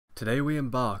Today we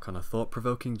embark on a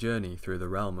thought-provoking journey through the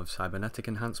realm of cybernetic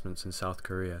enhancements in South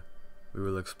Korea. We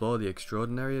will explore the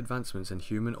extraordinary advancements in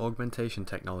human augmentation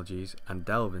technologies and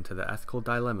delve into the ethical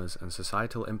dilemmas and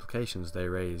societal implications they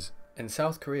raise. In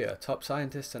South Korea, top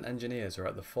scientists and engineers are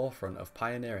at the forefront of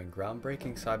pioneering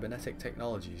groundbreaking cybernetic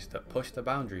technologies that push the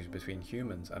boundaries between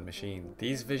humans and machines.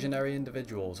 These visionary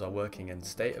individuals are working in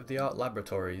state-of-the-art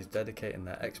laboratories, dedicating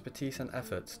their expertise and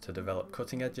efforts to develop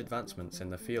cutting-edge advancements in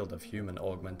the field of human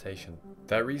augmentation.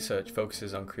 Their research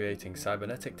focuses on creating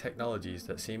cybernetic technologies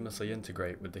that seamlessly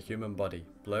integrate with the human body,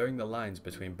 blurring the lines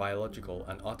between biological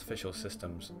and artificial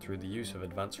systems through the use of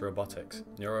advanced robotics,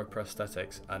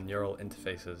 neuroprosthetics, and neural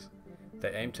interfaces. They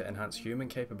aim to enhance human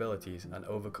capabilities and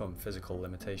overcome physical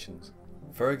limitations.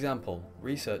 For example,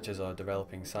 researchers are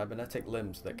developing cybernetic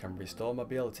limbs that can restore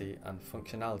mobility and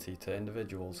functionality to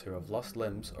individuals who have lost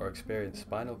limbs or experienced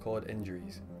spinal cord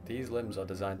injuries. These limbs are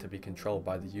designed to be controlled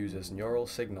by the user's neural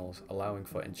signals, allowing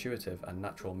for intuitive and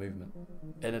natural movement.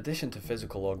 In addition to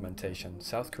physical augmentation,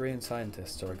 South Korean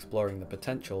scientists are exploring the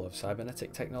potential of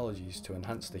cybernetic technologies to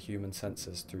enhance the human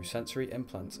senses through sensory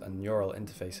implants and neural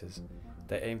interfaces.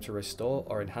 They aim to restore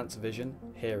or enhance vision,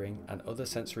 hearing, and other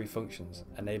sensory functions,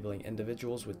 enabling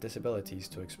individuals with disabilities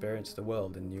to experience the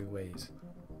world in new ways.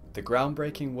 The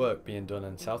groundbreaking work being done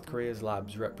in South Korea's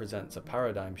labs represents a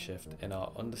paradigm shift in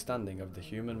our understanding of the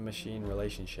human-machine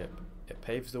relationship. It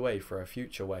paves the way for a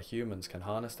future where humans can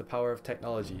harness the power of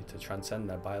technology to transcend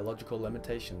their biological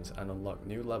limitations and unlock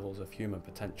new levels of human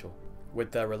potential.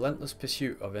 With their relentless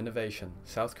pursuit of innovation,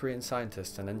 South Korean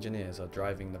scientists and engineers are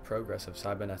driving the progress of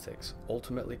cybernetics,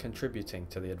 ultimately contributing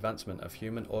to the advancement of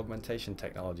human augmentation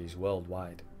technologies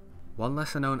worldwide. One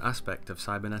lesser-known aspect of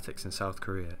cybernetics in South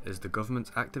Korea is the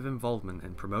government's active involvement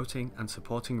in promoting and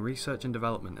supporting research and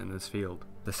development in this field.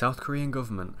 The South Korean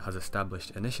government has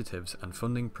established initiatives and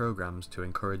funding programs to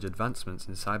encourage advancements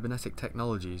in cybernetic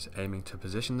technologies, aiming to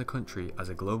position the country as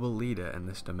a global leader in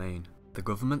this domain. The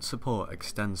government's support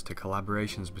extends to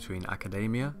collaborations between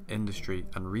academia, industry,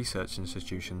 and research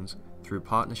institutions through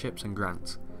partnerships and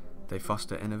grants. They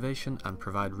foster innovation and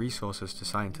provide resources to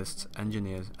scientists,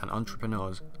 engineers, and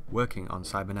entrepreneurs working on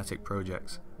cybernetic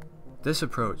projects. This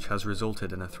approach has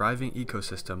resulted in a thriving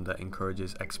ecosystem that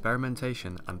encourages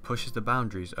experimentation and pushes the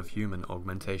boundaries of human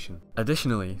augmentation.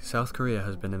 Additionally, South Korea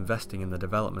has been investing in the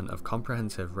development of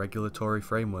comprehensive regulatory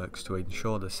frameworks to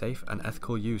ensure the safe and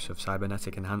ethical use of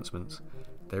cybernetic enhancements.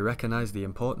 They recognize the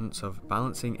importance of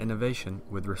balancing innovation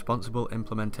with responsible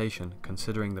implementation,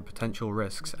 considering the potential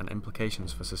risks and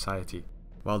implications for society.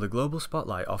 While the global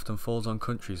spotlight often falls on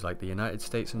countries like the United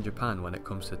States and Japan when it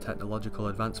comes to technological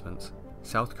advancements,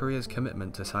 South Korea's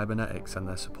commitment to cybernetics and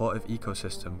their supportive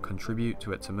ecosystem contribute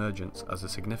to its emergence as a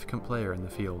significant player in the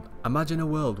field. Imagine a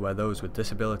world where those with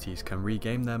disabilities can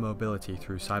regain their mobility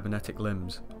through cybernetic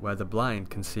limbs, where the blind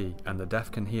can see and the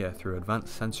deaf can hear through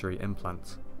advanced sensory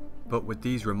implants. But with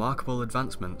these remarkable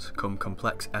advancements come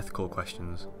complex ethical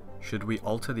questions. Should we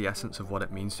alter the essence of what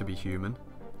it means to be human?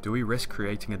 Do we risk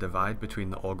creating a divide between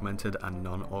the augmented and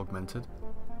non-augmented?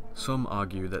 Some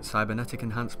argue that cybernetic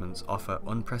enhancements offer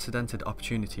unprecedented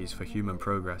opportunities for human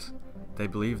progress. They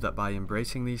believe that by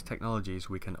embracing these technologies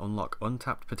we can unlock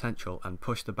untapped potential and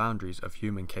push the boundaries of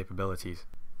human capabilities.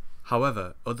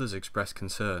 However, others express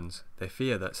concerns. They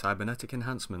fear that cybernetic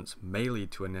enhancements may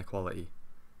lead to inequality,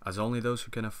 as only those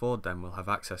who can afford them will have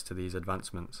access to these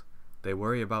advancements. They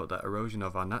worry about the erosion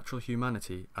of our natural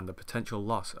humanity and the potential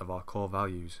loss of our core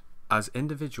values. As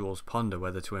individuals ponder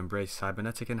whether to embrace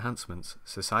cybernetic enhancements,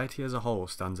 society as a whole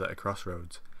stands at a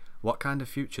crossroads. What kind of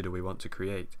future do we want to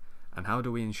create? And how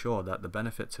do we ensure that the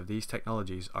benefits of these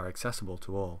technologies are accessible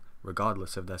to all,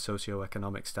 regardless of their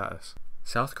socio-economic status?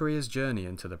 South Korea's journey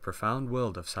into the profound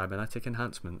world of cybernetic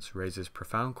enhancements raises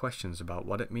profound questions about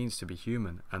what it means to be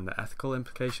human and the ethical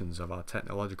implications of our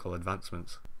technological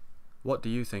advancements. What do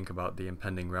you think about the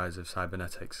impending rise of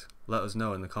cybernetics? Let us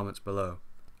know in the comments below.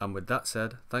 And with that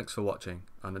said, thanks for watching,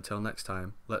 and until next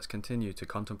time, let's continue to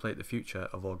contemplate the future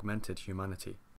of augmented humanity.